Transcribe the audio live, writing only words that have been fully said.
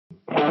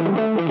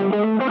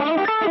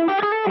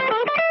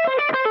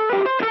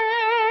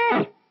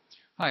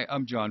Hi,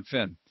 I'm Jon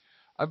Finn.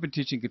 I've been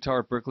teaching guitar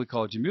at Berklee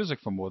College of Music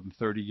for more than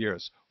 30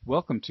 years.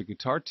 Welcome to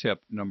Guitar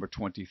Tip number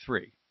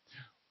 23.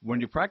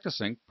 When you're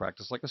practicing,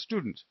 practice like a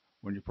student.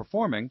 When you're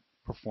performing,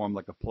 perform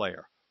like a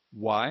player.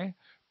 Why?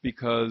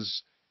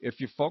 Because if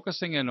you're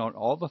focusing in on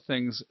all the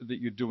things that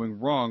you're doing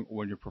wrong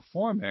when you're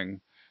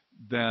performing,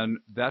 then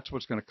that's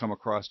what's going to come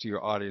across to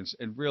your audience.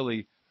 And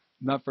really,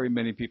 not very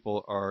many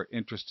people are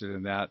interested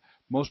in that.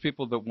 Most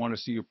people that want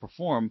to see you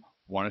perform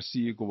want to see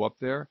you go up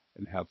there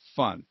and have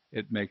fun.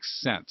 It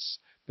makes sense.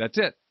 That's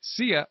it.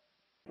 See ya.